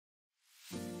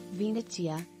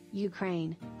Vinnytsia,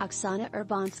 Ukraine, Oksana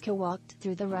Urbanska walked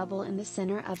through the rubble in the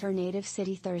center of her native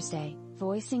city Thursday,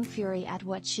 voicing fury at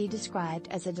what she described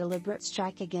as a deliberate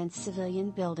strike against civilian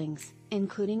buildings,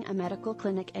 including a medical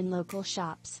clinic and local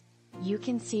shops. "You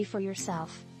can see for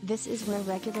yourself, this is where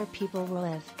regular people will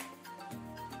live.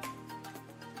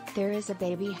 There is a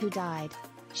baby who died.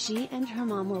 She and her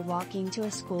mom were walking to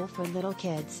a school for little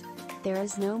kids. There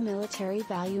is no military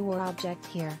value or object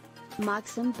here."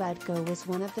 Maksym Budko was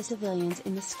one of the civilians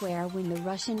in the square when the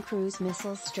Russian cruise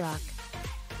missiles struck.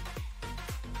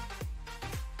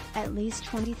 At least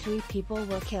 23 people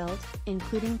were killed,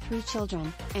 including 3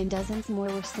 children, and dozens more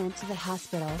were sent to the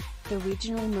hospital, the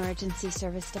regional emergency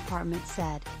service department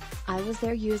said. "I was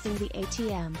there using the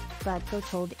ATM," Budko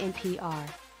told NPR.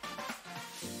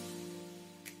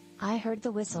 "I heard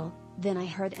the whistle, then I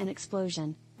heard an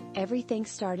explosion. Everything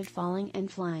started falling and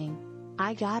flying.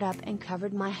 I got up and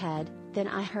covered my head, then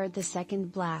I heard the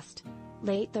second blast.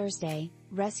 Late Thursday,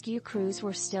 rescue crews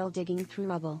were still digging through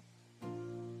rubble."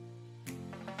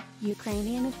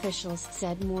 Ukrainian officials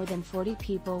said more than 40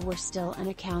 people were still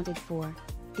unaccounted for.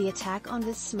 The attack on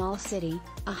this small city,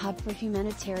 a hub for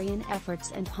humanitarian efforts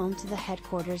and home to the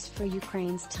headquarters for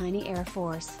Ukraine's tiny air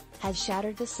force, has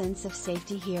shattered the sense of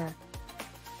safety here.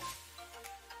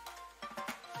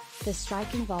 The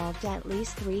strike involved at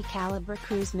least 3 Kalibr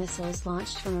cruise missiles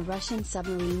launched from a Russian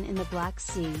submarine in the Black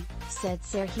Sea, said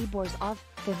Serhiy Borzov,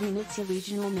 the Vinnytsia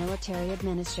regional military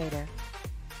administrator.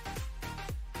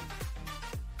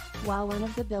 While one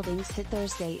of the buildings hit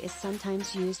Thursday is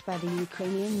sometimes used by the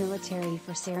Ukrainian military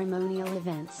for ceremonial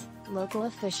events, local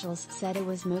officials said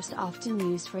it was most often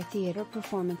used for theater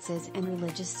performances and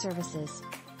religious services.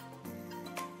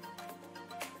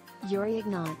 Yuri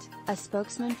Ignat, a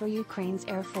spokesman for Ukraine's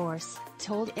Air Force,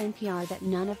 told NPR that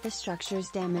none of the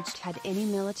structures damaged had any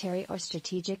military or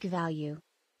strategic value.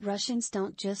 "Russians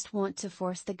don't just want to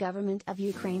force the government of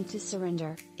Ukraine to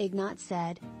surrender," Ignat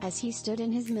said, as he stood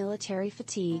in his military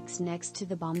fatigues next to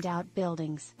the bombed-out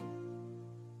buildings.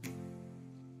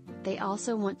 "They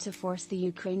also want to force the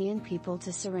Ukrainian people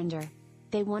to surrender.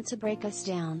 They want to break us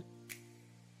down."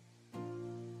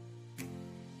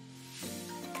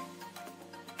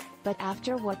 But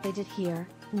after what they did here,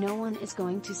 no one is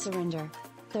going to surrender.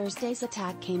 Thursday's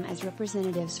attack came as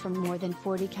representatives from more than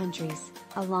 40 countries,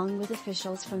 along with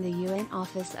officials from the UN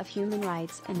Office of Human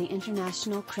Rights and the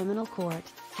International Criminal Court,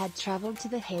 had traveled to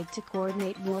The Hague to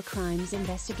coordinate war crimes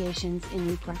investigations in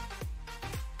Ukraine.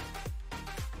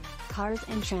 Cars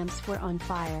and trams were on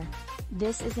fire.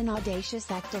 "This is an audacious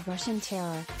act of Russian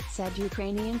terror," said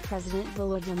Ukrainian President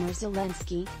Volodymyr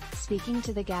Zelenskyy, speaking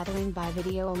to the gathering by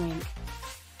video link.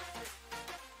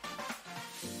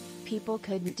 "People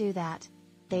couldn't do that.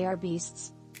 They are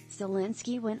beasts."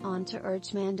 Zelenskyy went on to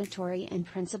urge mandatory and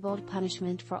principled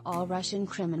punishment for all Russian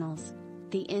criminals.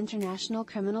 The International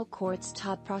Criminal Court's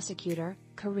top prosecutor,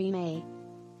 Karim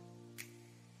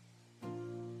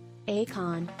A.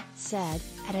 Khan, said,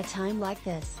 "At a time like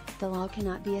this, the law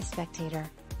cannot be a spectator."